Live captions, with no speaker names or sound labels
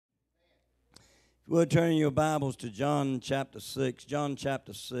We'll turn your Bibles to John chapter 6. John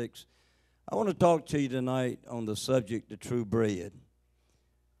chapter 6. I want to talk to you tonight on the subject, the true bread.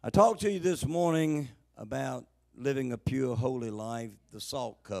 I talked to you this morning about living a pure, holy life, the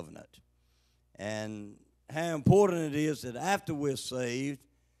salt covenant, and how important it is that after we're saved,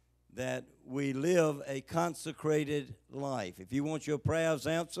 that we live a consecrated life. If you want your prayers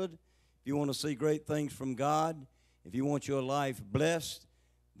answered, if you want to see great things from God, if you want your life blessed,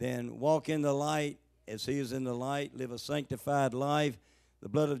 then walk in the light as He is in the light. Live a sanctified life. The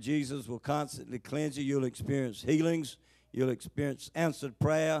blood of Jesus will constantly cleanse you. You'll experience healings. You'll experience answered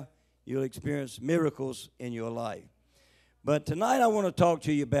prayer. You'll experience miracles in your life. But tonight I want to talk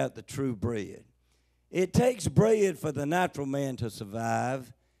to you about the true bread. It takes bread for the natural man to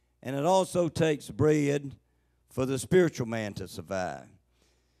survive, and it also takes bread for the spiritual man to survive.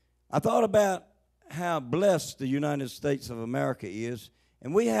 I thought about how blessed the United States of America is,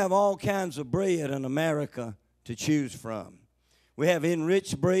 and we have all kinds of bread in America to choose from. We have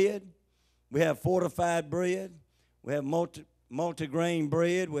enriched bread, we have fortified bread, we have multigrain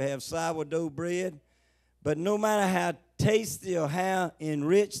bread, we have sourdough bread. But no matter how tasty or how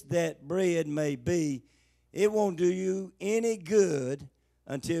enriched that bread may be, it won't do you any good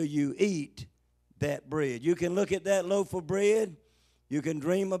until you eat that bread. You can look at that loaf of bread, you can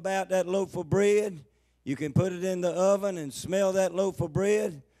dream about that loaf of bread, you can put it in the oven and smell that loaf of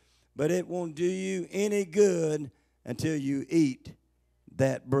bread, but it won't do you any good until you eat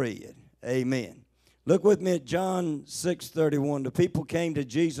that bread. Amen. Look with me at John 6:31. The people came to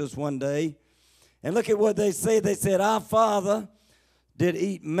Jesus one day, and look at what they say. They said, "Our father did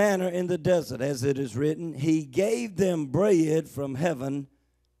eat manna in the desert, as it is written, He gave them bread from heaven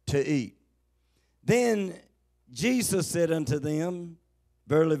to eat." Then Jesus said unto them,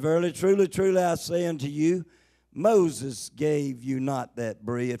 "Verily, verily, truly, truly, I say unto you, Moses gave you not that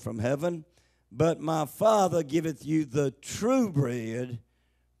bread from heaven, but my Father giveth you the true bread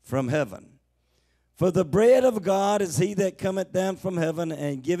from heaven. For the bread of God is he that cometh down from heaven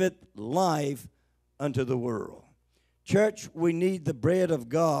and giveth life unto the world." Church, we need the bread of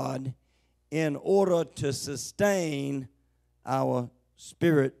God in order to sustain our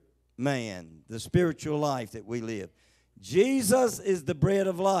spirit man, the spiritual life that we live. Jesus is the bread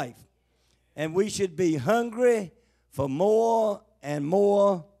of life, and we should be hungry for more and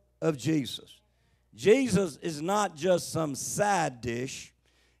more of Jesus. Jesus is not just some side dish.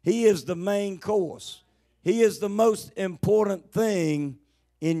 He is the main course. He is the most important thing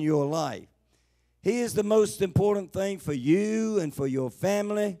in your life. He is the most important thing for you and for your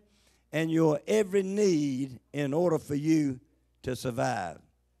family and your every need in order for you to survive.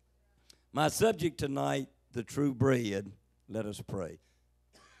 My subject tonight, the true bread. Let us pray.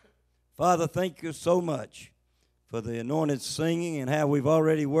 Father, thank you so much for the anointed singing and how we've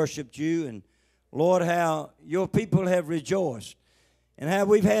already worshiped you, and Lord, how your people have rejoiced and how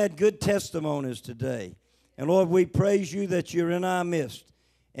we've had good testimonies today. And Lord, we praise you that you're in our midst,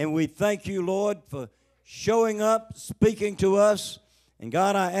 and we thank you, Lord, for showing up, speaking to us. And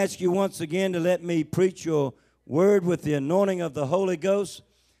God, I ask you once again to let me preach your word with the anointing of the Holy Ghost.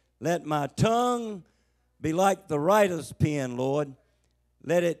 Let my tongue be like the writer's pen, Lord.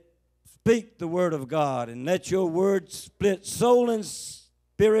 Let it speak the word of God, and let your word split soul and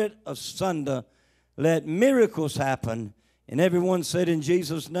spirit asunder. Let miracles happen. And everyone said in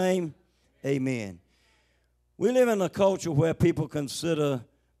Jesus' name, amen. We live in a culture where people consider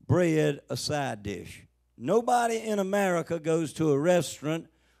bread a side dish. Nobody in America goes to a restaurant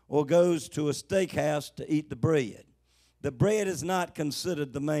or goes to a steakhouse to eat the bread. The bread is not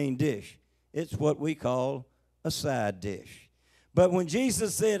considered the main dish. It's what we call a side dish. But when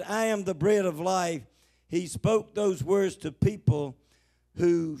Jesus said, "I am the bread of life," he spoke those words to people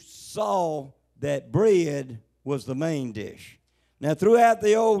who saw that bread was the main dish. Now, throughout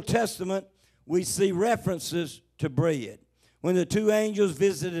the Old Testament, we see references to bread. When the two angels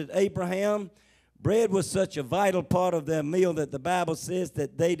visited Abraham, bread was such a vital part of their meal that the Bible says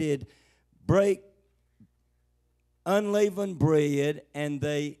that they did break unleavened bread and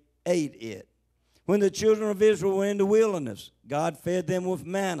they ate it. When the children of Israel were in the wilderness, God fed them with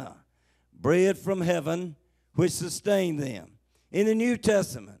manna, bread from heaven, which sustained them. In the New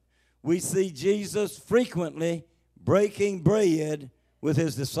Testament, we see Jesus frequently breaking bread with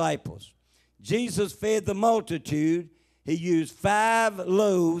his disciples. Jesus fed the multitude. He used 5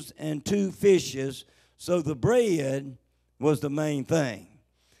 loaves and 2 fishes, so the bread was the main thing.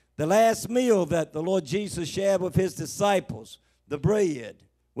 The last meal that the Lord Jesus shared with his disciples, the bread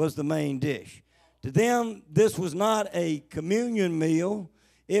was the main dish. To them, this was not a communion meal.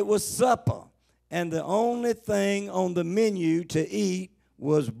 It was supper. And the only thing on the menu to eat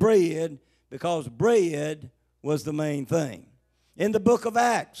was bread because bread was the main thing. In the book of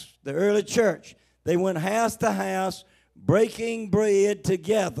Acts, the early church, they went house to house breaking bread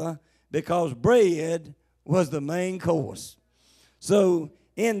together because bread was the main course. So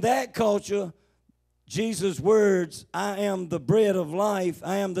in that culture, Jesus' words, I am the bread of life,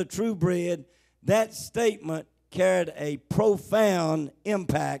 I am the true bread, that statement carried a profound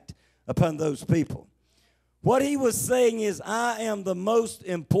impact upon those people. What he was saying is, I am the most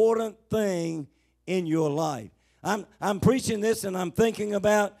important thing in your life. I'm preaching this and I'm thinking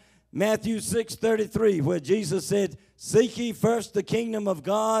about Matthew 6:33, where Jesus said, seek ye first the kingdom of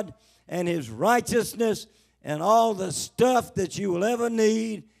God and his righteousness, and all the stuff that you will ever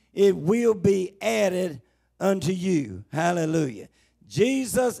need, it will be added unto you. Hallelujah.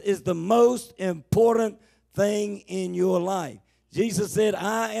 Jesus is the most important thing in your life. Jesus said,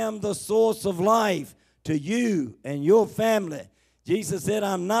 I am the source of life to you and your family. Jesus said,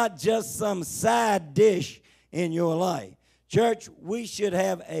 I'm not just some side dish in your life. Church, we should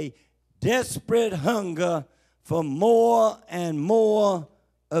have a desperate hunger for more and more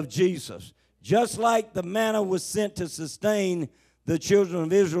of Jesus. Just like the manna was sent to sustain the children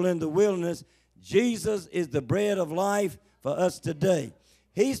of Israel in the wilderness, Jesus is the bread of life for us today.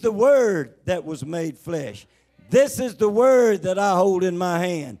 He's the Word that was made flesh. This is the Word that I hold in my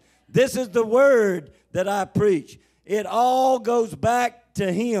hand. This is the Word that I preach. It all goes back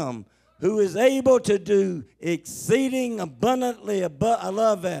to Him who is able to do exceeding abundantly above, I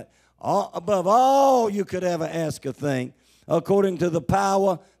love that, above all you could ever ask or think, according to the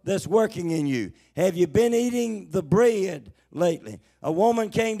power that's working in you. Have you been eating the bread lately? A woman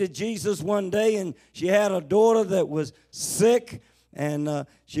came to Jesus one day, and she had a daughter that was sick, and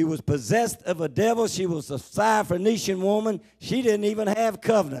she was possessed of a devil. She was a Syrophoenician woman. She didn't even have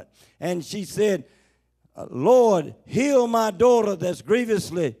covenant. And she said, Lord, heal my daughter that's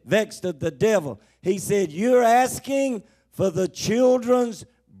grievously vexed of the devil. He said, you're asking for the children's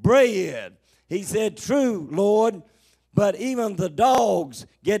bread. He said, true, Lord, but even the dogs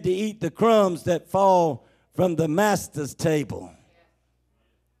get to eat the crumbs that fall from the master's table.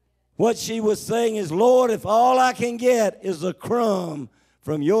 What she was saying is, Lord, if all I can get is a crumb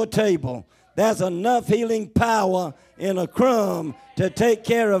from your table, there's enough healing power in a crumb to take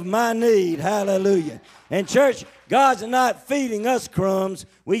care of my need. Hallelujah. And church, God's not feeding us crumbs.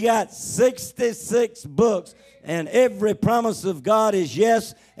 We got 66 books, and every promise of God is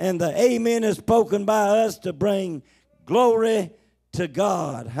yes, and the amen is spoken by us to bring glory to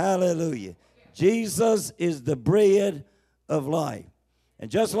God. Hallelujah. Jesus is the bread of life. And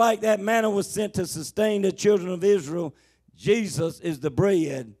just like that manna was sent to sustain the children of Israel, Jesus is the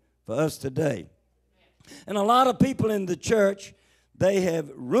bread for us today. And a lot of people in the church, they have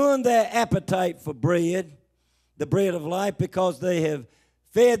ruined their appetite for bread, the bread of life, because they have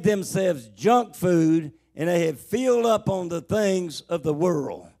fed themselves junk food and they have filled up on the things of the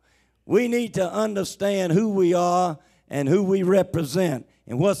world. We need to understand who we are and who we represent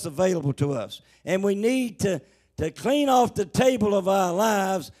and what's available to us. And we need to clean off the table of our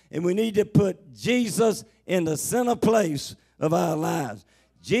lives, and we need to put Jesus in the center place of our lives.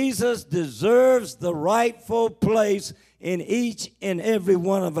 Jesus deserves the rightful place in each and every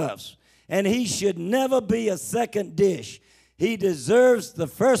one of us. And he should never be a second dish. He deserves the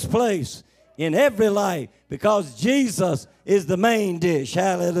first place in every life because Jesus is the main dish.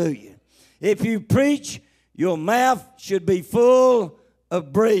 Hallelujah. If you preach, your mouth should be full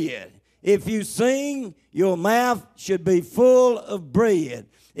of bread. If you sing, your mouth should be full of bread.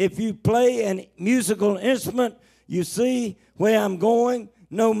 If you play a musical instrument, you see where I'm going?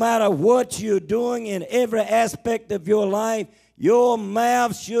 No matter what you're doing in every aspect of your life, your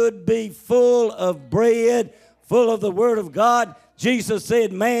mouth should be full of bread, full of the Word of God. Jesus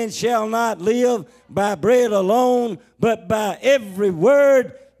said, man shall not live by bread alone, but by every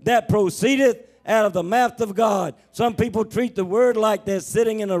word that proceedeth out of the mouth of God. Some people treat the Word like they're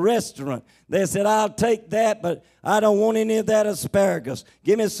sitting in a restaurant. They said, I'll take that, but I don't want any of that asparagus.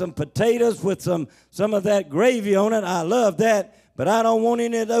 Give me some potatoes with some of that gravy on it. I love that. But I don't want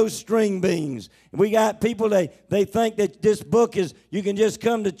any of those string beans. We got people, they think that this book is, you can just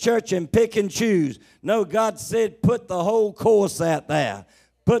come to church and pick and choose. No, God said put the whole course out there.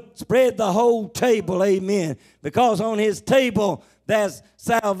 Spread the whole table, amen. because on his table there's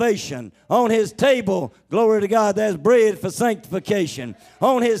salvation. On his table, glory to God, there's bread for sanctification.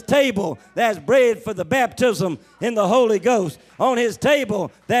 On his table, there's bread for the baptism in the Holy Ghost. On his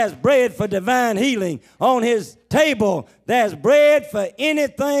table, there's bread for divine healing. On his table, there's bread for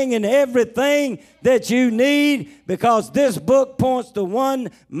anything and everything that you need, because this book points to one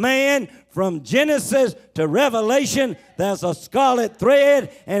man. From Genesis to Revelation, there's a scarlet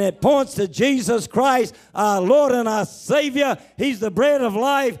thread, and it points to Jesus Christ, our Lord and our Savior. He's the bread of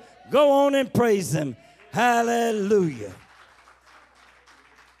life. Go on and praise him. Hallelujah.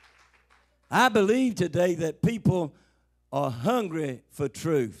 I believe today that people are hungry for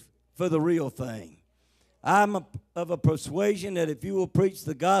truth, for the real thing. I'm of a persuasion that if you will preach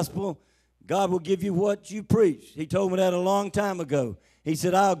the gospel, God will give you what you preach. He told me that a long time ago. He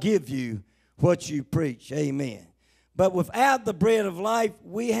said, I'll give you what you preach. Amen. But without the bread of life,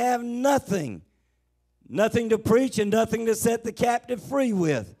 we have nothing. Nothing to preach and nothing to set the captive free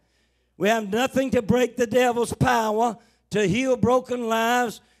with. We have nothing to break the devil's power, to heal broken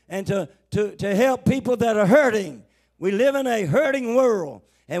lives, and to help people that are hurting. We live in a hurting world,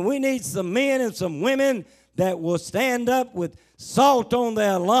 and we need some men and some women that will stand up with salt on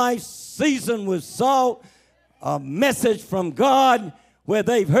their life, seasoned with salt, a message from God where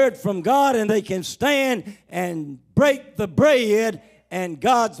they've heard from God, and they can stand and break the bread, and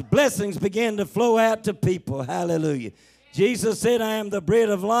God's blessings begin to flow out to people. Hallelujah. Jesus said, I am the bread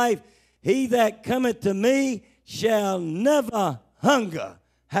of life. He that cometh to me shall never hunger.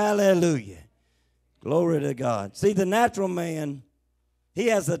 Hallelujah. Glory to God. See, the natural man, he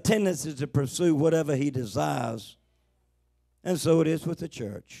has a tendency to pursue whatever he desires. And so it is with the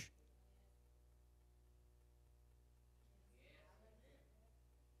church.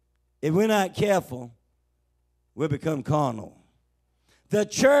 If we're not careful, we'll become carnal. The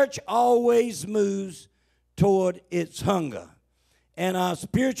church always moves toward its hunger. And our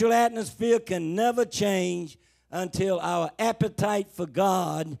spiritual atmosphere can never change until our appetite for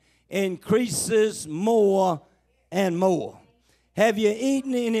God increases more and more. Have you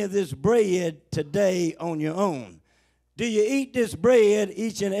eaten any of this bread today on your own? Do you eat this bread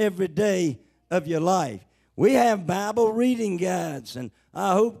each and every day of your life? We have Bible reading guides, and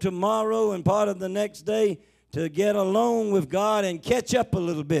I hope tomorrow and part of the next day to get alone with God and catch up a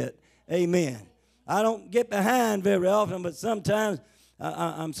little bit. Amen. I don't get behind very often, but sometimes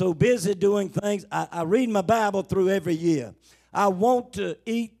I'm so busy doing things. I read my Bible through every year. I want to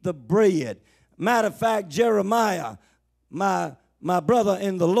eat the bread. Matter of fact, Jeremiah, my brother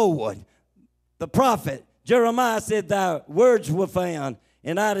in the Lord, the prophet, Jeremiah said, thy words were found,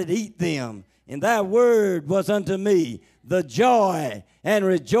 and I did eat them. And thy word was unto me the joy and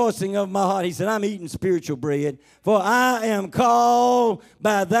rejoicing of my heart. He said, I'm eating spiritual bread, for I am called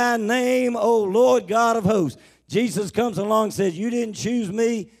by thy name, O Lord God of hosts. Jesus comes along and says, you didn't choose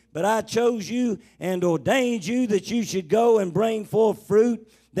me, but I chose you and ordained you that you should go and bring forth fruit,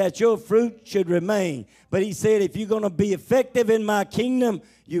 that your fruit should remain. But he said, if you're going to be effective in my kingdom,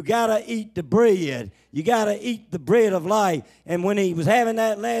 you got to eat the bread. You got to eat the bread of life. And when he was having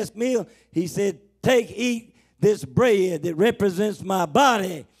that last meal, he said, eat this bread that represents my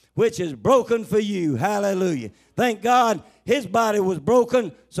body, which is broken for you. Hallelujah. Thank God his body was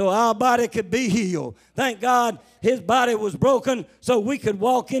broken so our body could be healed. Thank God his body was broken so we could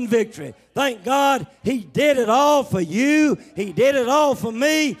walk in victory. Thank God he did it all for you. He did it all for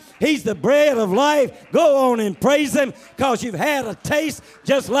me. He's the bread of life. Go on and praise him, because you've had a taste,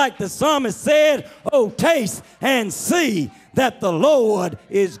 just like the psalmist said, oh, taste and see that the Lord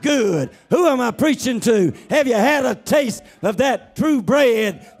is good. Who am I preaching to? Have you had a taste of that true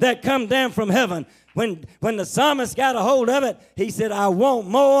bread that come down from heaven? When the psalmist got a hold of it, he said, I want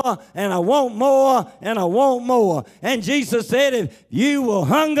more, and I want more, and I want more. And Jesus said, if you will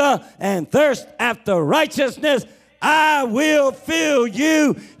hunger and thirst after righteousness, I will fill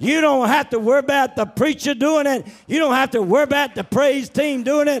you. You don't have to worry about the preacher doing it. You don't have to worry about the praise team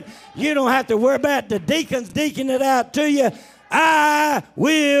doing it. You don't have to worry about the deacons deaconing it out to you. I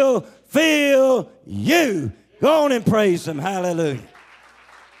will fill you. Go on and praise him. Hallelujah.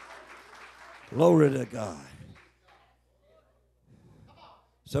 Glory to God.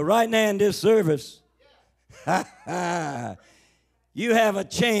 So right now in this service, you have a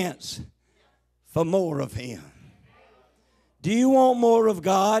chance for more of him. Do you want more of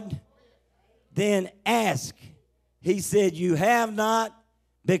God? Then ask. He said, you have not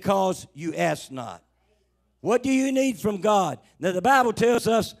because you ask not. What do you need from God? Now, the Bible tells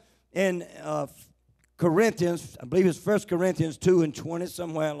us in Corinthians, I believe it's 1 Corinthians 2 and 20,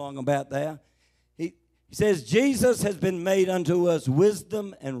 somewhere along about there. He says, Jesus has been made unto us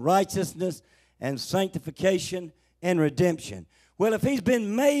wisdom and righteousness and sanctification and redemption. Well, if he's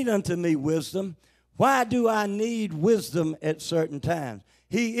been made unto me wisdom, why do I need wisdom at certain times?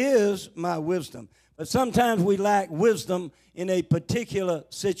 He is my wisdom. But sometimes we lack wisdom in a particular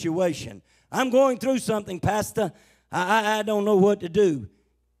situation. I'm going through something, Pastor. I don't know what to do.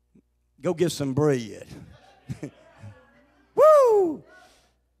 Go get some bread. Woo!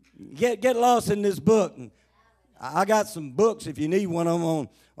 Get lost in this book. I got some books if you need one of them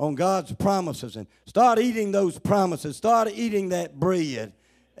on God's promises. And start eating those promises. Start eating that bread.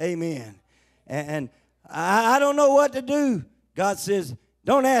 Amen. And I don't know what to do. God says,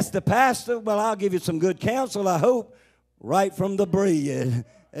 don't ask the pastor. Well, I'll give you some good counsel, I hope, right from the bread.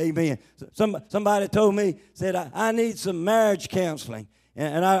 Amen. Somebody told me, said, I need some marriage counseling.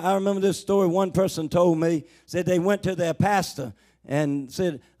 And I remember this story one person told me, said they went to their pastor and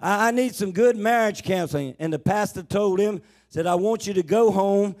said, I need some good marriage counseling. And the pastor told him, said, I want you to go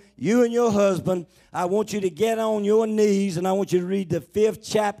home, you and your husband. I want you to get on your knees, and I want you to read the 5th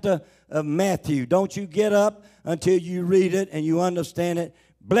chapter of Matthew. Don't you get up until you read it and you understand it.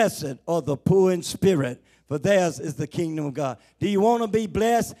 Blessed are the poor in spirit, for theirs is the kingdom of God. Do you want to be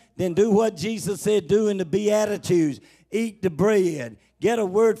blessed? Then do what Jesus said do in the Beatitudes. Eat the bread. Get a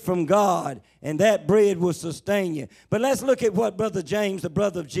word from God, and that bread will sustain you. But let's look at what Brother James, the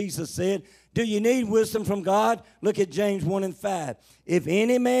brother of Jesus, said. Do you need wisdom from God? Look at James 1:5. If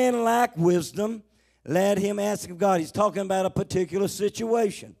any man lack wisdom, let him ask of God. He's talking about a particular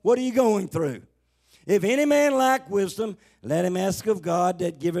situation. What are you going through? If any man lack wisdom, let him ask of God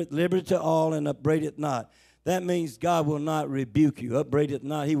that giveth liberty to all and upbraideth not. That means God will not rebuke you. Upbraideth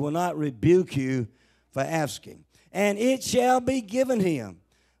not. He will not rebuke you for asking. And it shall be given him.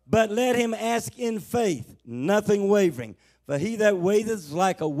 But let him ask in faith, nothing wavering. For he that waiteth is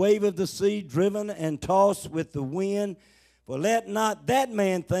like a wave of the sea, driven and tossed with the wind. For let not that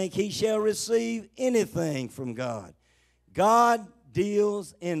man think he shall receive anything from God. God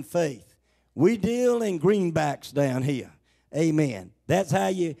deals in faith. We deal in greenbacks down here. Amen. That's how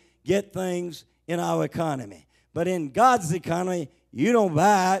you get things in our economy. But in God's economy, you don't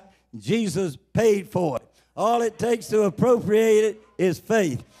buy it. Jesus paid for it. All it takes to appropriate it is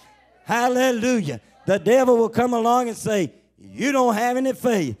faith. Hallelujah. The devil will come along and say, you don't have any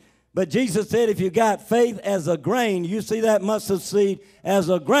faith. But Jesus said if you got faith as a grain, you see that mustard seed as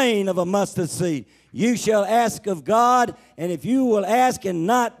a grain of a mustard seed. You shall ask of God, and if you will ask and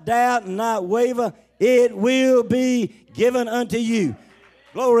not doubt and not waver, it will be given unto you.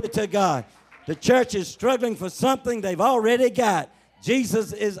 Glory to God. The church is struggling for something they've already got.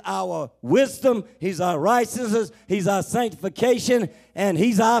 Jesus is our wisdom, he's our righteousness, he's our sanctification, and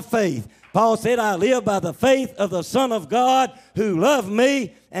he's our faith. Paul said, I live by the faith of the Son of God who loved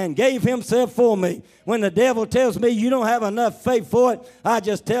me and gave himself for me. When the devil tells me you don't have enough faith for it, I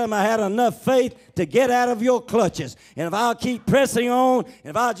just tell him I had enough faith to get out of your clutches. And if I'll keep pressing on,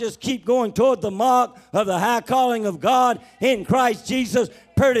 if I'll just keep going toward the mark of the high calling of God in Christ Jesus,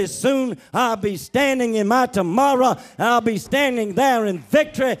 pretty soon I'll be standing in my tomorrow. I'll be standing there in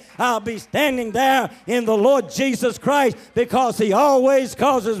victory. I'll be standing there in the Lord Jesus Christ because he always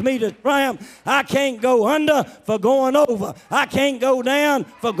causes me to triumph. I can't go under for going over. I can't go down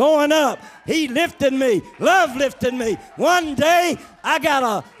for going up. He lifted me. Love lifted me. One day I got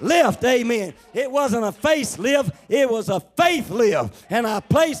a lift, amen. It wasn't a facelift, it was a faith lift. And I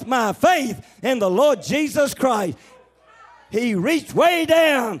placed my faith in the Lord Jesus Christ. He reached way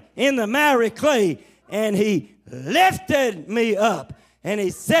down in the miry clay, and he lifted me up, and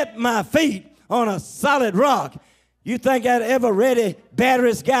he set my feet on a solid rock. You think that ever-ready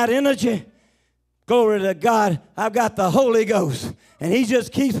battery's got energy? Glory to God, I've got the Holy Ghost, and he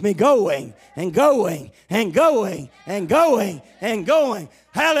just keeps me going and going and going and going and going.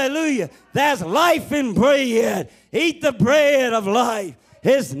 Hallelujah. There's life in bread. Eat the bread of life.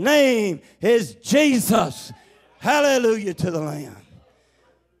 His name is Jesus. Hallelujah to the Lamb.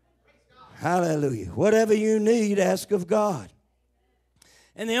 Hallelujah. Whatever you need, ask of God.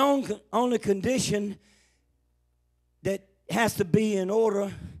 And the only condition that has to be in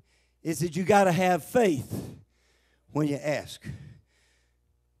order is that you got to have faith when you ask.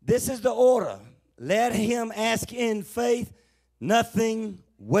 This is the order. Let him ask in faith, nothing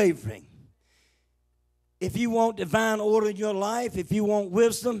wavering. If you want divine order in your life, if you want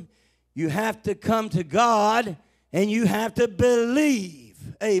wisdom, you have to come to God and you have to believe.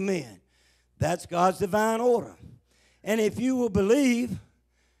 Amen. That's God's divine order. And if you will believe,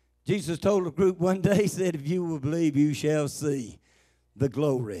 Jesus told a group one day, he said, if you will believe, you shall see the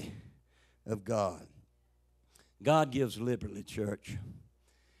glory of God. God gives liberally, church.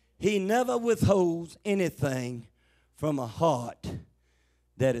 He never withholds anything from a heart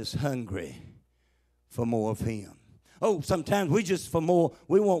that is hungry for more of him. Oh, sometimes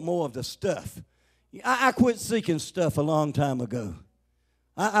we want more of the stuff. I quit seeking stuff a long time ago.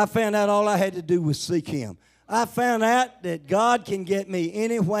 I found out all I had to do was seek him. I found out that God can get me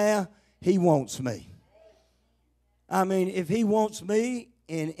anywhere he wants me. I mean, if he wants me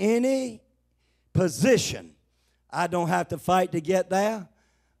in any position, I don't have to fight to get there.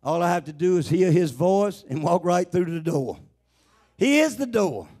 All I have to do is hear his voice and walk right through the door. He is the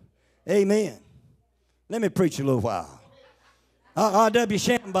door. Amen. Let me preach a little while. R.W.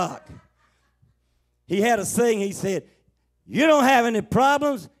 Shambach, he had a saying. He said, you don't have any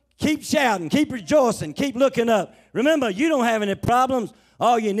problems, keep shouting, keep rejoicing, keep looking up. Remember, you don't have any problems.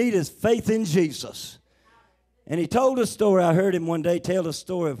 All you need is faith in Jesus. And he told a story. I heard him one day tell a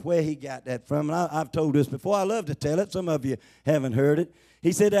story of where he got that from. And I've told this before. I love to tell it. Some of you haven't heard it.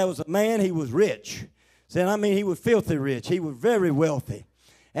 He said there was a man, he was rich. He was filthy rich. He was very wealthy.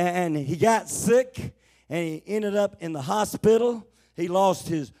 And he got sick, and he ended up in the hospital. He lost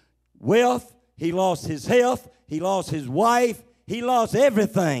his wealth. He lost his health. He lost his wife. He lost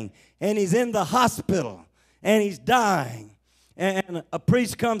everything. And he's in the hospital, and he's dying. And a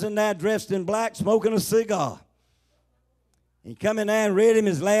priest comes in there dressed in black, smoking a cigar. He come in there and read him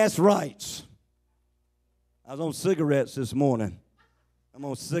his last rites. I was on cigarettes this morning. I'm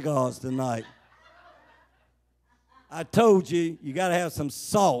on cigars tonight. I told you, you got to have some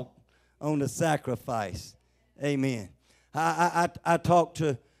salt on the sacrifice. Amen. I talked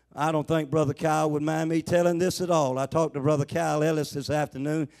to, I don't think Brother Kyle would mind me telling this at all. I talked to Brother Kyle Ellis this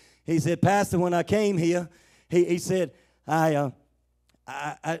afternoon. He said, Pastor, when I came here, he said, I'm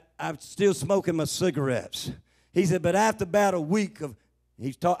still smoking my cigarettes. He said, but after about a week of,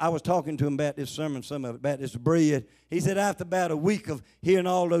 I was talking to him about this sermon, some of it, about this bread. He said, after about a week of hearing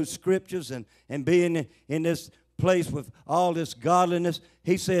all those scriptures and being in this place with all this godliness,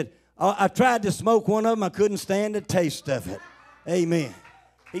 he said, I tried to smoke one of them. I couldn't stand the taste of it. Amen.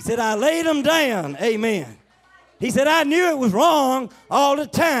 He said, I laid them down. Amen. He said, I knew it was wrong all the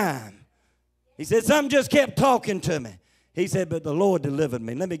time. He said, something just kept talking to me. He said, but the Lord delivered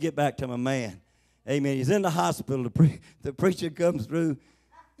me. Let me get back to my man. Amen. He's in the hospital. The preacher comes through.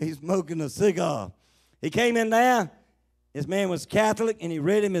 He's smoking a cigar. He came in there. This man was Catholic, and he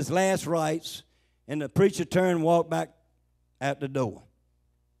read him his last rites. And the preacher turned and walked back out the door.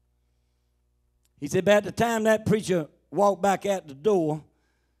 He said, by the time that preacher walked back out the door,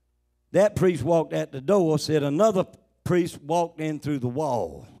 that priest walked out the door, said another priest walked in through the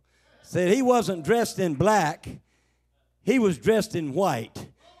wall. Said he wasn't dressed in black. He was dressed in white.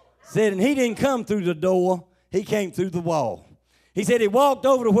 Said, and he didn't come through the door. He came through the wall. He said he walked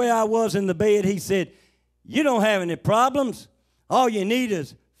over to where I was in the bed. He said, you don't have any problems. All you need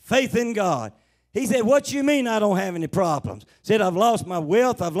is faith in God. He said, what you mean I don't have any problems? Said, I've lost my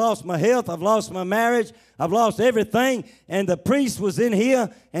wealth, I've lost my health, I've lost my marriage, I've lost everything, and the priest was in here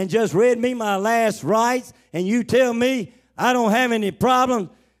and just read me my last rites, and you tell me I don't have any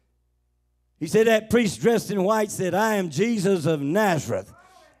problems? He said, that priest dressed in white said, I am Jesus of Nazareth,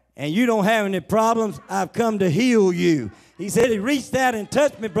 and you don't have any problems. I've come to heal you. He said he reached out and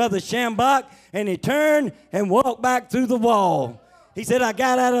touched me, Brother Shambach, and he turned and walked back through the wall. He said, I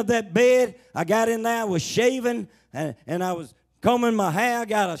got out of that bed. I got in there, I was shaving, and I was combing my hair,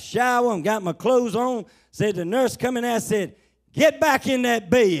 got a shower, and got my clothes on. Said the nurse come in there and said, get back in that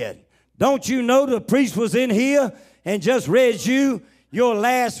bed. Don't you know the priest was in here and just read you your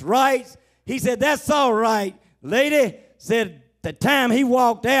last rites? He said, that's all right, lady. Said the time he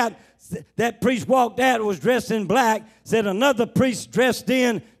walked out, that priest walked out, was dressed in black. Said another priest dressed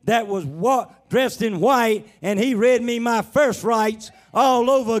in that was dressed in white, and he read me my first rites all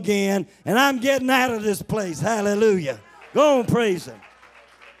over again, and I'm getting out of this place. Hallelujah. Go on, praise him.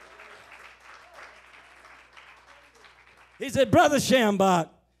 He said, Brother Shambach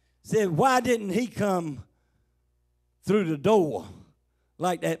said, why didn't he come through the door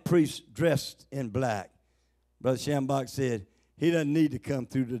like that priest dressed in black? Brother Shambach said, he doesn't need to come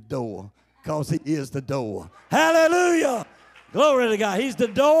through the door because he is the door. Hallelujah. Glory to God. He's the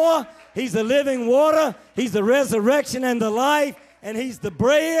door. He's the living water. He's the resurrection and the life. And he's the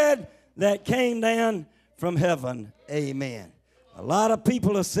bread that came down from heaven. Amen. A lot of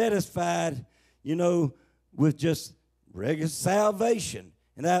people are satisfied, with just regular salvation.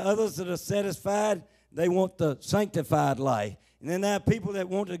 And there are others that are satisfied. They want the sanctified life. And then there are people that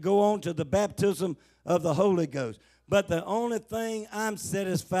want to go on to the baptism of the Holy Ghost. But the only thing I'm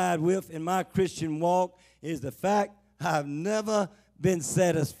satisfied with in my Christian walk is the fact I've never been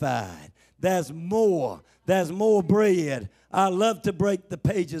satisfied. There's more. There's more bread. I love to break the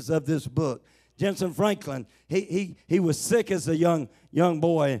pages of this book. Jensen Franklin, he was sick as a young young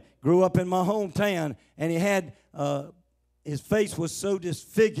boy, grew up in my hometown, and he had, his face was so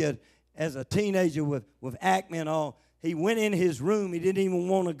disfigured as a teenager with acne and all. He went in his room. He didn't even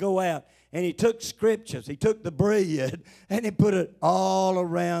want to go out. And he took scriptures. He took the bread, and he put it all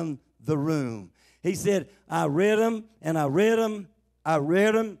around the room. He said, I read them, and I read them, I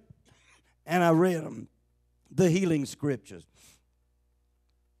read them, and I read them, the healing scriptures.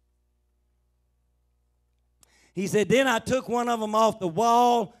 He said, then I took one of them off the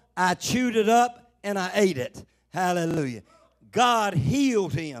wall, I chewed it up, and I ate it. Hallelujah. God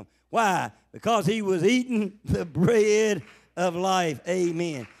healed him. Why? Because he was eating the bread of life.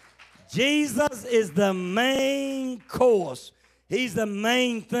 Amen. Jesus is the main course. He's the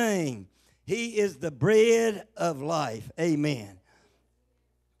main thing. He is the bread of life. Amen.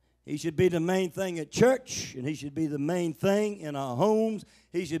 He should be the main thing at church, and he should be the main thing in our homes.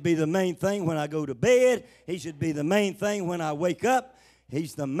 He should be the main thing when I go to bed. He should be the main thing when I wake up.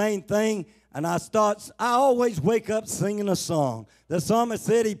 He's the main thing. And I always wake up singing a song. The psalmist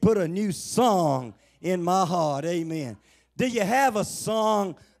said he put a new song in my heart. Amen. Do you have a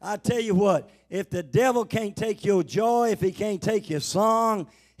song? I tell you what, if the devil can't take your joy, if he can't take your song,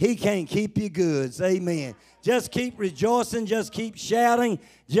 he can't keep your goods. Amen. Just keep rejoicing. Just keep shouting.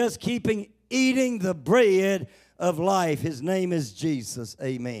 Just keep eating the bread of life. His name is Jesus.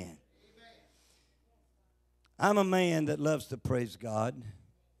 Amen. I'm a man that loves to praise God.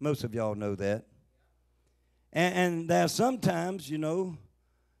 Most of y'all know that. And there are sometimes, you know,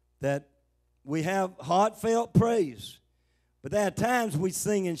 that we have heartfelt praise. But there are times we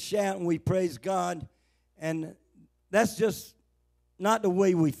sing and shout and we praise God, and that's just not the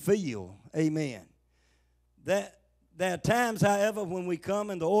way we feel. Amen. There are times, however, when we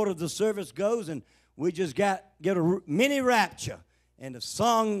come and the order of the service goes and we just get a mini rapture, and the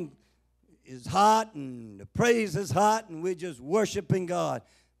song is hot and the praise is hot and we're just worshiping God.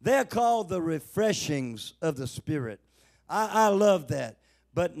 They're called the refreshings of the Spirit. I love that.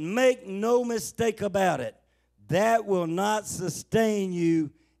 But make no mistake about it, that will not sustain you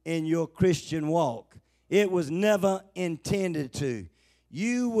in your Christian walk. It was never intended to.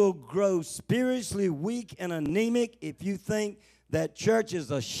 You will grow spiritually weak and anemic if you think that church is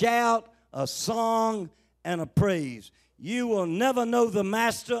a shout, a song, and a praise. You will never know the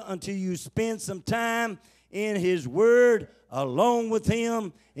Master until you spend some time in His Word, alone with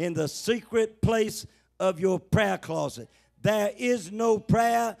Him, in the secret place of your prayer closet. There is no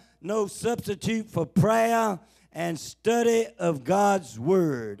prayer, no substitute for prayer and study of God's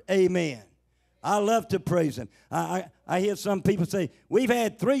Word. Amen. I love to praise Him. I hear some people say, we've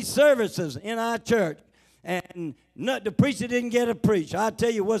had 3 services in our church, and the preacher didn't get to preach. I'll tell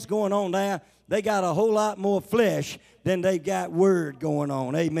you what's going on there. They got a whole lot more flesh than they got word going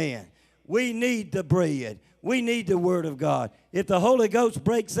on. Amen. We need the bread. We need the Word of God. If the Holy Ghost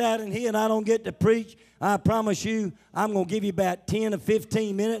breaks out in here and I don't get to preach, I promise you, I'm going to give you about 10 or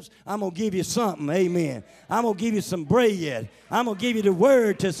 15 minutes. I'm going to give you something. Amen. I'm going to give you some bread. I'm going to give you the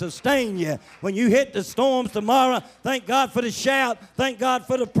Word to sustain you. When you hit the storms tomorrow, thank God for the shout. Thank God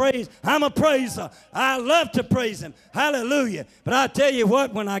for the praise. I'm a praiser. I love to praise Him. Hallelujah. But I tell you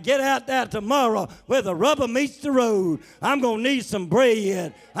what, when I get out there tomorrow where the rubber meets the road, I'm going to need some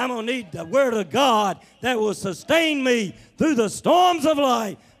bread. I'm going to need the Word of God that will sustain me through the storms of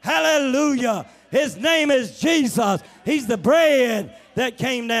life. Hallelujah. His name is Jesus. He's the bread that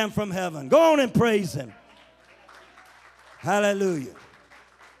came down from heaven. Go on and praise Him. Hallelujah.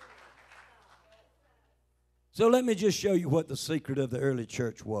 So let me just show you what the secret of the early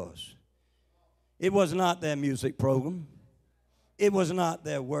church was. It was not their music program. It was not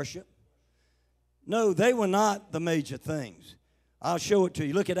their worship. No, they were not the major things. I'll show it to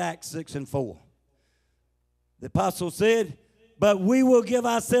you. Look at Acts 6 and 4. The apostle said, but we will give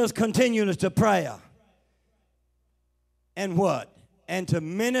ourselves continually to prayer. And what? And to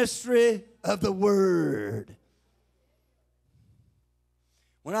ministry of the Word.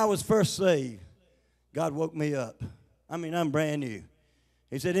 When I was first saved, God woke me up. I'm brand new.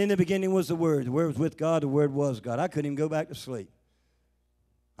 He said, in the beginning was the Word. The Word was with God. The Word was God. I couldn't even go back to sleep.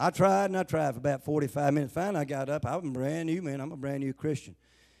 I tried and I tried for about 45 minutes. Finally, I got up. I'm brand new, man. I'm a brand new Christian.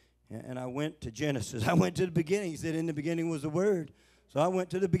 And I went to Genesis. I went to the beginning. He said, in the beginning was the Word. So I went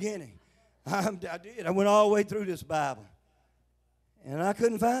to the beginning. I did. I went all the way through this Bible. And I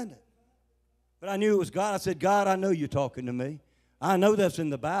couldn't find it. But I knew it was God. I said, God, I know you're talking to me. I know that's in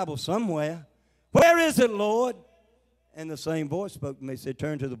the Bible somewhere. Where is it, Lord? And the same voice spoke to me. He said,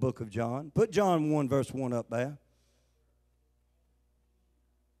 turn to the book of John. Put John 1, verse 1 up there.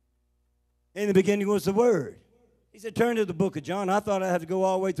 In the beginning was the Word. He said, turn to the book of John. I thought I had to go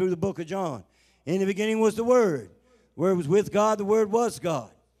all the way through the book of John. In the beginning was the Word. The Word was with God. The Word was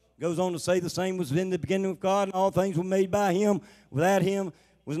God. Goes on to say the same was in the beginning with God, and all things were made by Him. Without Him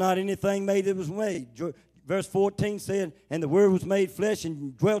was not anything made that was made. Verse 14 said, and the Word was made flesh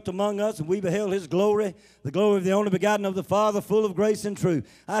and dwelt among us, and we beheld His glory, the glory of the only begotten of the Father, full of grace and truth.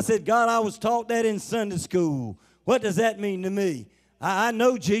 I said, God, I was taught that in Sunday school. What does that mean to me? I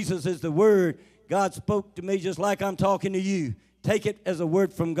know Jesus is the Word. God spoke to me just like I'm talking to you. Take it as a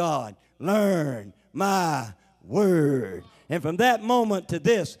word from God. Learn my Word. And from that moment to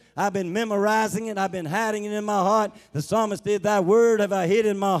this, I've been memorizing it. I've been hiding it in my heart. The psalmist did, thy word have I hid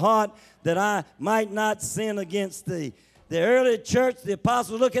in my heart that I might not sin against thee. The early church, the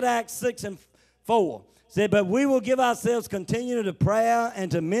apostles, look at Acts 6 and 4. Said, but we will give ourselves continually to prayer and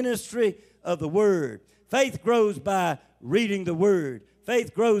to ministry of the word. Faith grows by reading the word.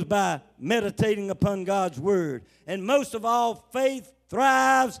 Faith grows by meditating upon God's word. And most of all, faith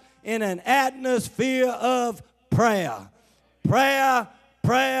thrives in an atmosphere of prayer. Prayer,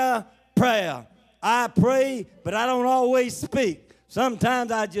 prayer, prayer. I pray, but I don't always speak.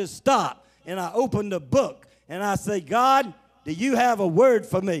 Sometimes I just stop and I open the book and I say, God, do you have a word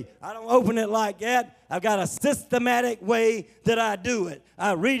for me? I don't open it like that. I've got a systematic way that I do it.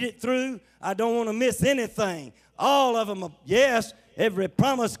 I read it through. I don't want to miss anything. All of them, yes, every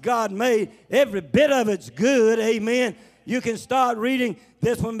promise God made, every bit of it's good, amen. You can start reading,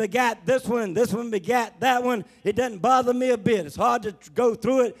 this one begat this one, this one begat that one. It doesn't bother me a bit. It's hard to go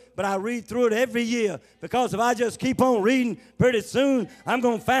through it, but I read through it every year. Because if I just keep on reading, pretty soon I'm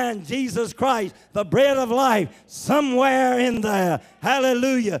going to find Jesus Christ, the bread of life, somewhere in there.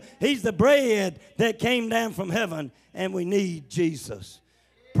 Hallelujah. He's the bread that came down from heaven, and we need Jesus.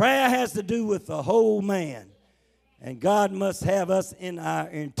 Prayer has to do with the whole man, and God must have us in our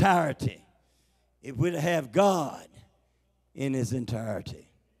entirety if we're to have God in His entirety.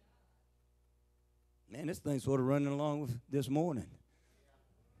 Man, this thing's sort of running along with this morning.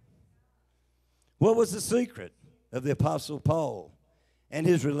 What was the secret of the Apostle Paul and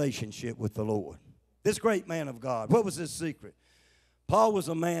his relationship with the Lord? This great man of God, what was his secret? Paul was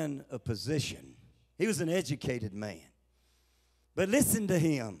a man of position. He was an educated man. But listen to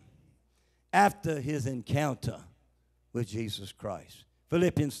him after his encounter with Jesus Christ.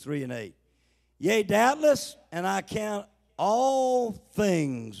 Philippians 3 and 8. Yea, doubtless, and I count all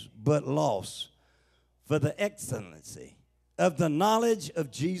things but loss for the excellency of the knowledge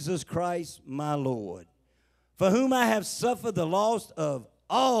of Jesus Christ my Lord, for whom I have suffered the loss of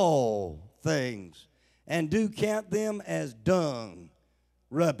all things, and do count them as dung,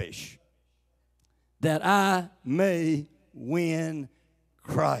 rubbish, that I may win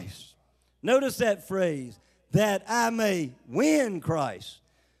Christ. Notice that phrase, that I may win Christ.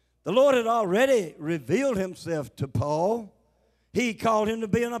 The Lord had already revealed Himself to Paul. He called him to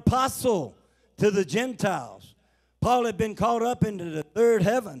be an apostle to the Gentiles. Paul had been caught up into the third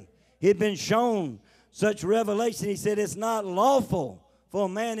heaven. He had been shown such revelation. He said it's not lawful for a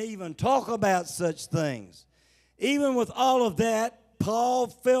man to even talk about such things. Even with all of that, Paul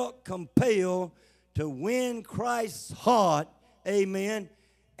felt compelled to win Christ's heart, amen,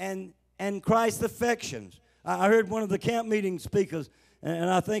 and Christ's affections. I heard one of the camp meeting speakers, and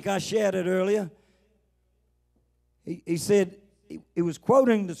I think I shared it earlier. He said, he was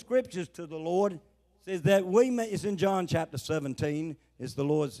quoting the scriptures to the Lord. Says that we may, it's in John chapter 17, it's the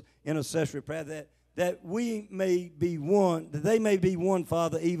Lord's intercessory prayer, that we may be one, that they may be one,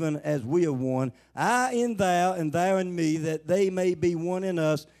 Father, even as we are one. I in thou, and thou in me, that they may be one in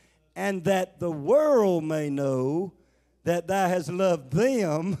us, and that the world may know that thou hast loved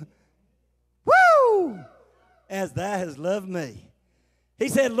them, woo, as thou hast loved me. He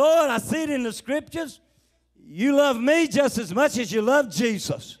said, Lord, I see it in the scriptures. You love me just as much as you love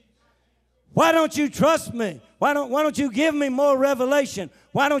Jesus. Why don't you trust me? Why don't you give me more revelation?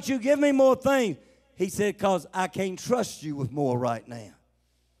 Why don't you give me more things? He said, because I can't trust you with more right now.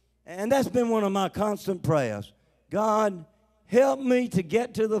 And that's been one of my constant prayers. God, help me to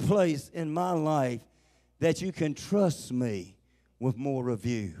get to the place in my life that you can trust me with more of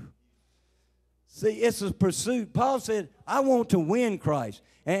you. See, it's a pursuit. Paul said, I want to win Christ.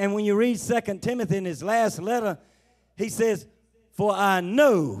 And when you read 2 Timothy in his last letter, he says, for I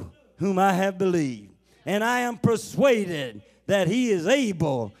know whom I have believed, and I am persuaded that he is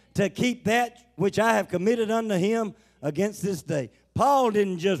able to keep that which I have committed unto him against this day. Paul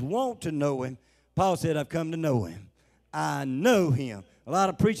didn't just want to know him. Paul said, I've come to know him. I know him. A lot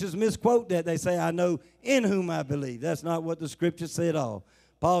of preachers misquote that. They say, I know in whom I believe. That's not what the scripture said at all.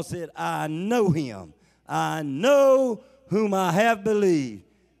 Paul said, I know him. I know whom I have believed.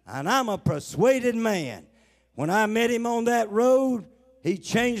 And I'm a persuaded man. When I met him on that road, he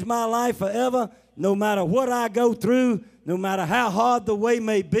changed my life forever. No matter what I go through, no matter how hard the way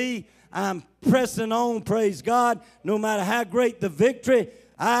may be, I'm pressing on, praise God. No matter how great the victory,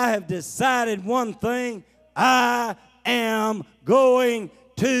 I have decided one thing. I am going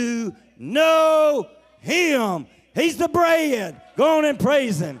to know Him. He's the bread. Go on and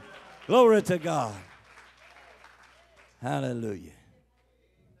praise Him. Glory to God. Hallelujah.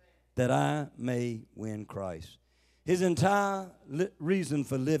 That I may win Christ. His entire reason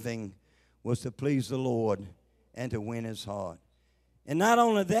for living was to please the Lord and to win His heart. And not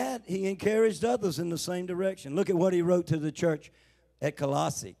only that, He encouraged others in the same direction. Look at what He wrote to the church at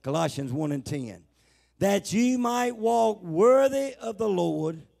Colossae, Colossians 1:10. That ye might walk worthy of the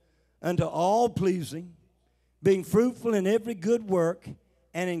Lord unto all pleasing, being fruitful in every good work,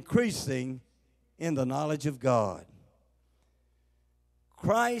 and increasing in the knowledge of God.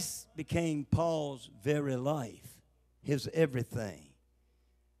 Christ became Paul's very life, his everything.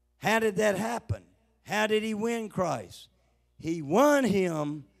 How did that happen? How did he win Christ? He won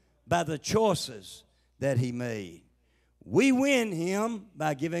him by the choices that he made. We win him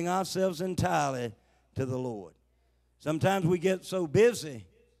by giving ourselves entirely to the Lord. Sometimes we get so busy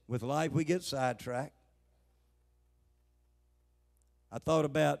with life, we get sidetracked. I thought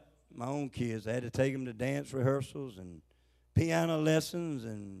about my own kids. I had to take them to dance rehearsals and piano lessons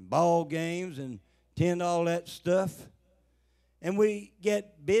and ball games and attend all that stuff. And we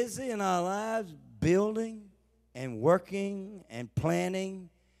get busy in our lives building and working and planning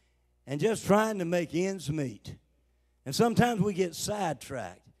and just trying to make ends meet. And sometimes we get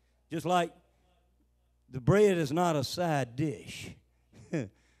sidetracked, just like the bread is not a side dish.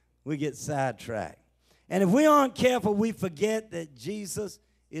 We get sidetracked. And if we aren't careful, we forget that Jesus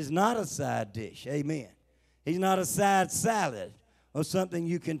is not a side dish. Amen. He's not a side salad or something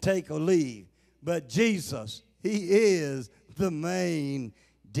you can take or leave. But Jesus, He is the main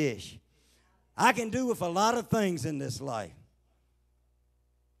dish. I can do with a lot of things in this life.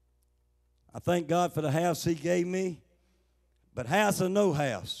 I thank God for the house He gave me. But house or no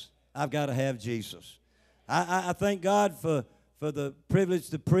house, I've got to have Jesus. I thank God for the privilege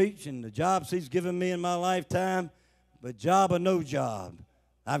to preach and the jobs He's given me in my lifetime. But job or no job,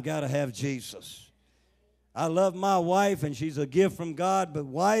 I've got to have Jesus. I love my wife, and she's a gift from God, but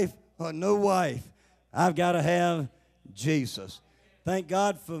wife or no wife, I've got to have Jesus. Thank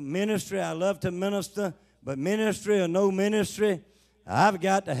God for ministry. I love to minister, but ministry or no ministry, I've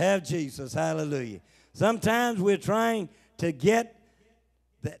got to have Jesus. Hallelujah. Sometimes we're trying to get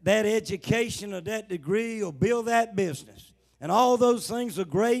that education or that degree or build that business. And all those things are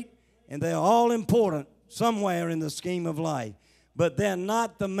great, and they're all important somewhere in the scheme of life. But they're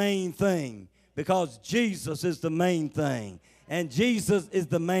not the main thing, because Jesus is the main thing. And Jesus is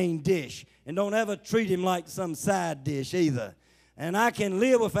the main dish. And don't ever treat Him like some side dish either. And I can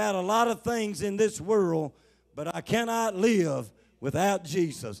live without a lot of things in this world, but I cannot live without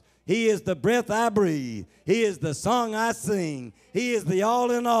Jesus. He is the breath I breathe. He is the song I sing. He is the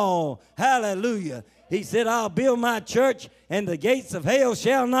all in all. Hallelujah. He said, I'll build my church, and the gates of hell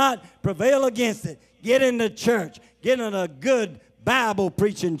shall not prevail against it. Get in the church. Get in a good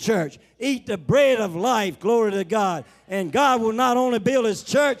Bible-preaching church. Eat the bread of life. Glory to God. And God will not only build His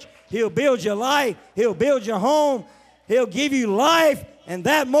church, He'll build your life. He'll build your home. He'll give you life, and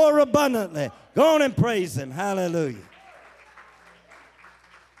that more abundantly. Go on and praise Him. Hallelujah.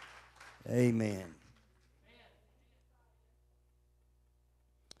 Amen.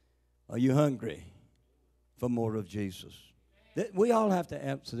 Are you hungry for more of Jesus? We all have to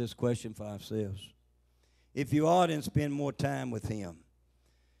answer this question for ourselves. If you are, then spend more time with Him.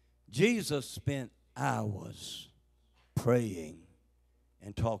 Jesus spent hours praying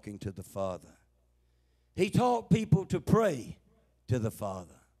and talking to the Father. He taught people to pray to the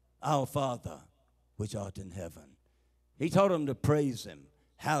Father. Our Father, which art in heaven. He taught them to praise Him.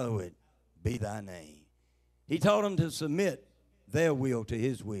 Hallowed be Thy name. He taught them to submit their will to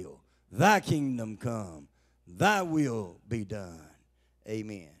His will. Thy kingdom come. Thy will be done.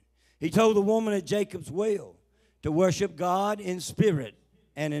 Amen. He told the woman at Jacob's well to worship God in spirit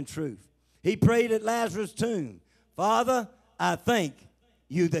and in truth. He prayed at Lazarus' tomb. Father, I thank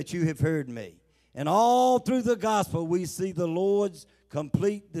You that You have heard me. And all through the gospel, we see the Lord's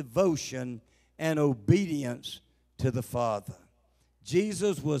complete devotion and obedience to the Father.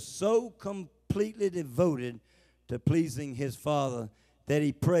 Jesus was so completely devoted to pleasing His Father that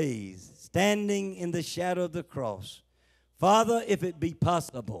He prays, standing in the shadow of the cross, Father, if it be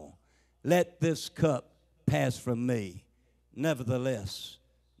possible, let this cup pass from me. Nevertheless,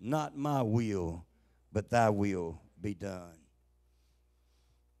 not my will, but Thy will be done.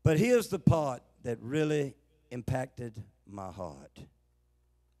 But here's the part that really impacted my heart.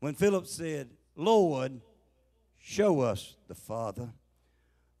 When Philip said, Lord, show us the Father.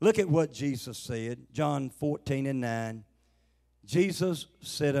 Look at what Jesus said, John 14:9. Jesus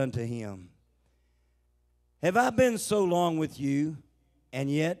said unto him, have I been so long with you, and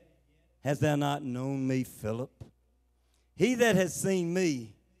yet hast thou not known me, Philip? He that has seen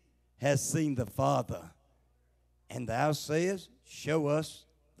me has seen the Father. And thou sayest, show us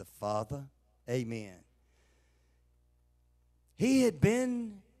the Father. Amen. He had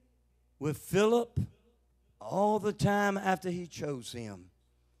been with Philip all the time after he chose him.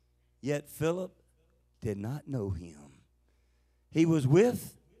 Yet Philip did not know him. He was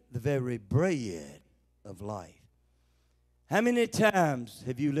with the very bread of life. How many times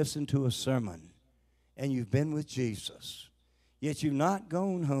have you listened to a sermon and you've been with Jesus, yet you've not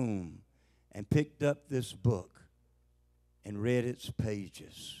gone home and picked up this book and read its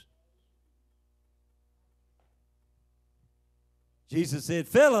pages? Jesus said,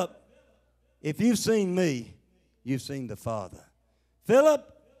 Philip, if you've seen me, you've seen the Father. Philip,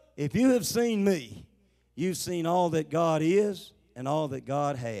 if you have seen me, you've seen all that God is and all that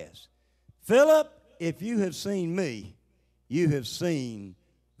God has. Philip, if you have seen me, you have seen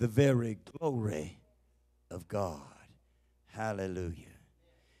the very glory of God. Hallelujah.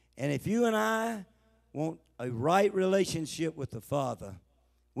 And if you and I want a right relationship with the Father,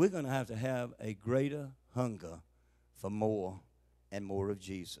 we're going to have a greater hunger for more and more of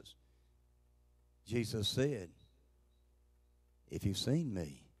Jesus. Jesus said, if you've seen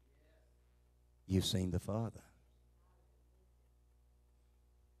me, you've seen the Father.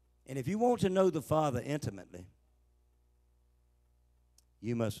 And if you want to know the Father intimately,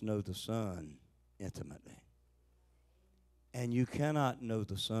 you must know the Son intimately. And you cannot know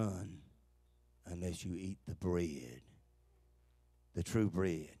the Son unless you eat the bread, the true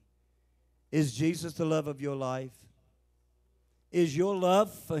bread. Is Jesus the love of your life? Is your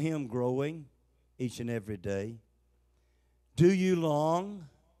love for him growing each and every day? Do you long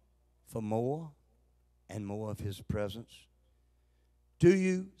for more and more of his presence? Do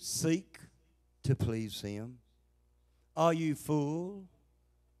you seek to please him? Are you full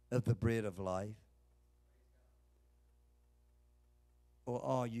of the bread of life? Or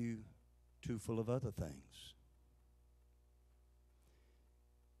are you too full of other things?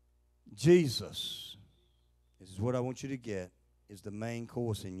 Jesus, this is what I want you to get, is the main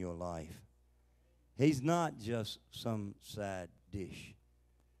course in your life. He's not just some side dish.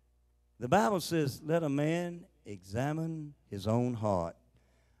 The Bible says, let a man examine his own heart.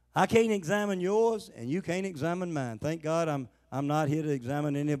 I can't examine yours, and you can't examine mine. Thank God I'm not here to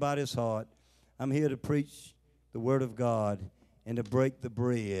examine anybody's heart. I'm here to preach the Word of God and to break the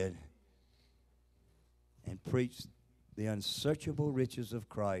bread and preach the unsearchable riches of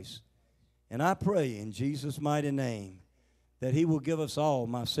Christ. And I pray in Jesus' mighty name that he will give us all,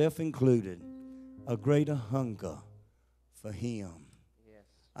 myself included, a greater hunger for him. Yes.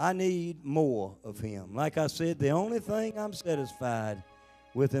 I need more of him. Like I said, the only thing I'm satisfied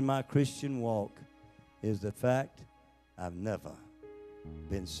with in my Christian walk is the fact I've never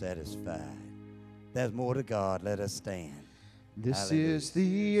been satisfied. There's more to God. Let us stand. This Hallelujah. is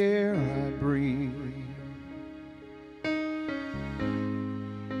the air I breathe.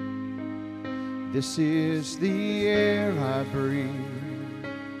 This is the air I breathe.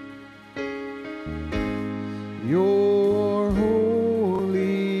 Your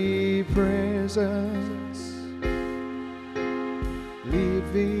holy presence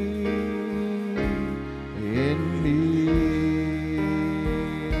living in me.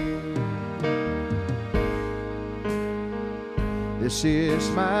 This is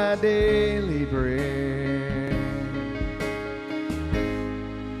my daily bread.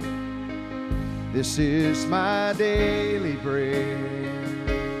 This is my daily bread.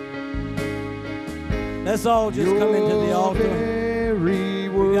 Let's all just come into the altar. We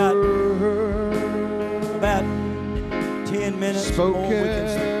got about 10 minutes more. We can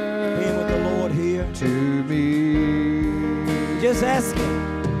spend with the Lord here. To me. Just ask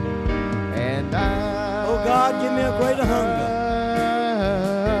him. And oh God, give me a greater hunger.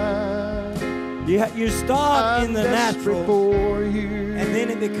 You start in the natural, and then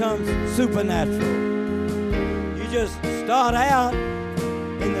it becomes supernatural. You just start out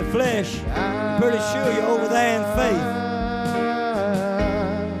in the flesh. Pretty sure you're over there in faith.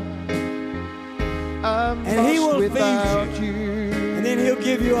 And he will feed you. And then he'll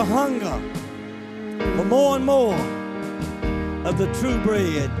give you a hunger for more and more of the true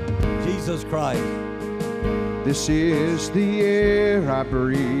bread, Jesus Christ. This is the air I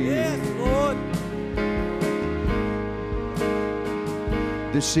breathe. Yes, Lord.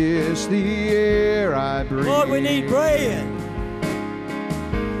 This is the air I breathe. Lord, we need bread.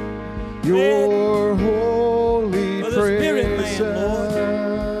 your holy for the spirit man, presence, Lord.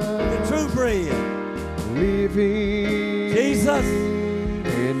 The true bread. living Jesus,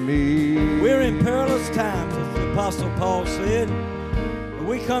 in me. we're in perilous times, as the Apostle Paul said. But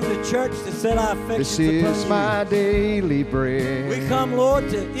we come to church to set our affections This upon is you. my daily bread. We come, Lord,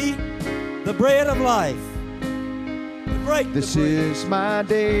 to eat the bread of life. To break This the bread. is my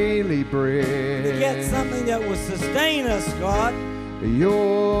daily bread. To get something that will sustain us, God.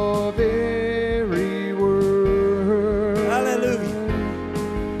 Your very word. Hallelujah.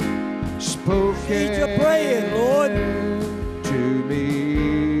 Spoken Eat your bread, Lord. to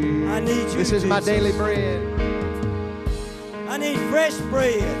me. I need you, This is my Jesus. daily bread. I need fresh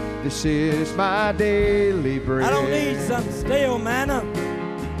bread. This is my daily bread. I don't need some stale manna,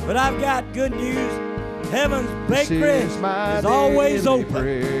 but I've got good news. Heaven's bakery This is my is always daily open.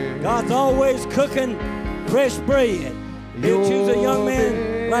 bread. God's always cooking fresh bread. He'll choose a young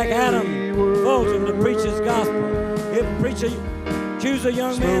man like Adam Fulton to preach his gospel. He'll choose a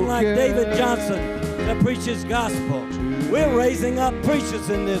young man like David Johnson to preach his gospel. We're raising up preachers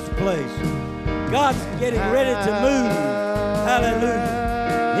in this place. God's getting ready to move.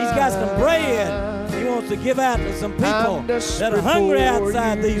 Hallelujah. He's got some bread he wants to give out to some people that are hungry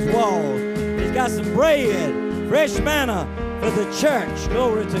outside these walls. He's got some bread, fresh manna for the church.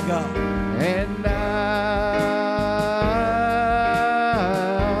 Glory to God. And